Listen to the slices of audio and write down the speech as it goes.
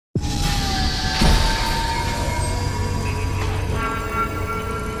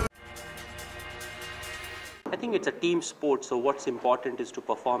I think it's a team sport, so what's important is to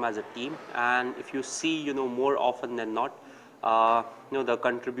perform as a team. And if you see, more often than not, the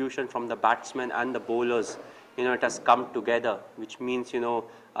contribution from the batsmen and the bowlers, it has come together, which means,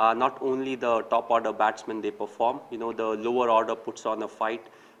 not only the top order batsmen they perform, the lower order puts on a fight,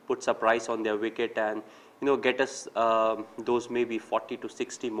 puts a price on their wicket, and get us those maybe 40 to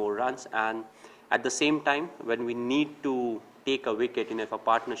 60 more runs. And at the same time, when we need to take a wicket, if a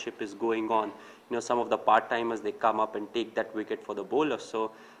partnership is going on, some of the part-timers, they come up and take that wicket for the bowler.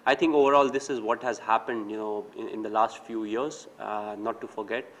 So I think overall this is what has happened, in the last few years, not to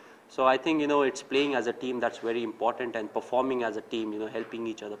forget. So I think, it's playing as a team that's very important, and performing as a team, helping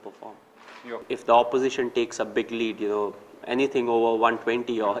each other perform. Yeah. If the opposition takes a big lead, anything over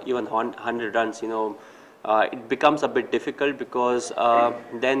 120 or even 100 runs, it becomes a bit difficult, because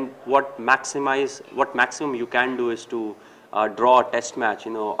then what maximum you can do is to draw a test match.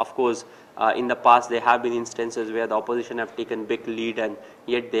 Of course, in the past there have been instances where the opposition have taken big lead and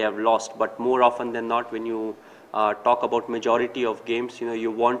yet they have lost. But more often than not, when you talk about majority of games, you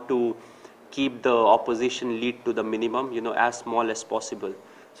want to keep the opposition lead to the minimum, as small as possible.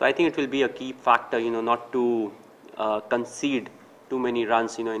 So I think it will be a key factor, not to concede too many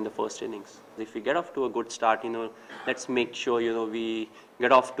runs, in the first innings. If we get off to a good start, let's make sure, we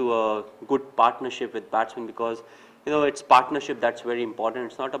get off to a good partnership with batsmen, because, it's partnership that's very important.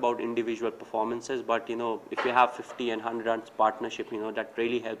 It's not about individual performances, but, if you have 50 and 100 runs partnership, that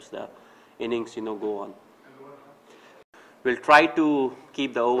really helps the innings, go on. We'll try to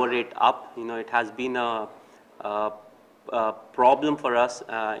keep the over rate up. It has been a problem for us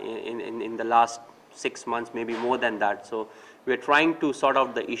in the last 6 months, maybe more than that. So we're trying to sort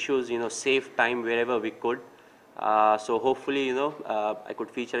out the issues, save time wherever we could. So hopefully, I could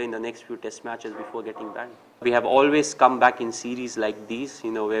feature in the next few test matches before getting banned. We have always come back in series like these,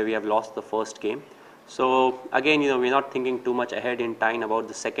 where we have lost the first game. So again, we're not thinking too much ahead in time about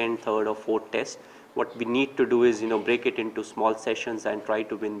the second, third or fourth test. What we need to do is, break it into small sessions and try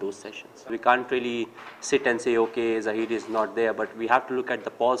to win those sessions. We can't really sit and say, okay, Zahid is not there, but we have to look at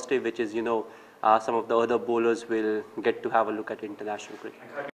the positive, which is, some of the other bowlers will get to have a look at international cricket.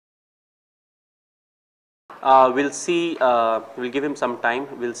 We'll see, we'll give him some time.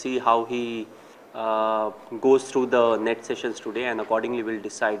 We'll see how he goes through the net sessions today, and accordingly we'll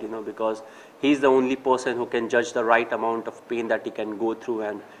decide, because he's the only person who can judge the right amount of pain that he can go through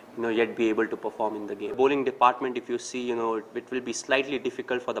and, yet be able to perform in the game. Bowling department, if you see, it will be slightly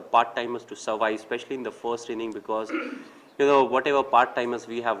difficult for the part-timers to survive, especially in the first inning, because, whatever part-timers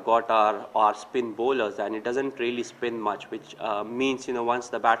we have got are spin bowlers, and it doesn't really spin much, which means, once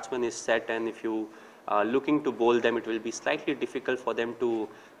the batsman is set, and if you looking to bowl them, it will be slightly difficult for them to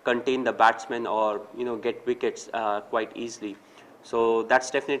contain the batsman or, get wickets quite easily. So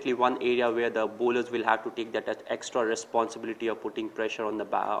that's definitely one area where the bowlers will have to take that extra responsibility of putting pressure on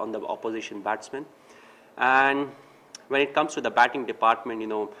the opposition batsman. And when it comes to the batting department,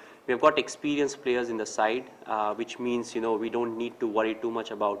 we've got experienced players in the side, which means, we don't need to worry too much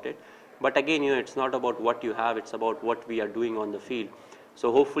about it. But again, it's not about what you have, it's about what we are doing on the field.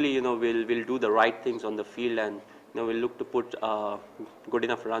 So hopefully, we'll do the right things on the field, and, we'll look to put good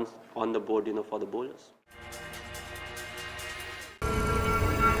enough runs on the board, for the bowlers.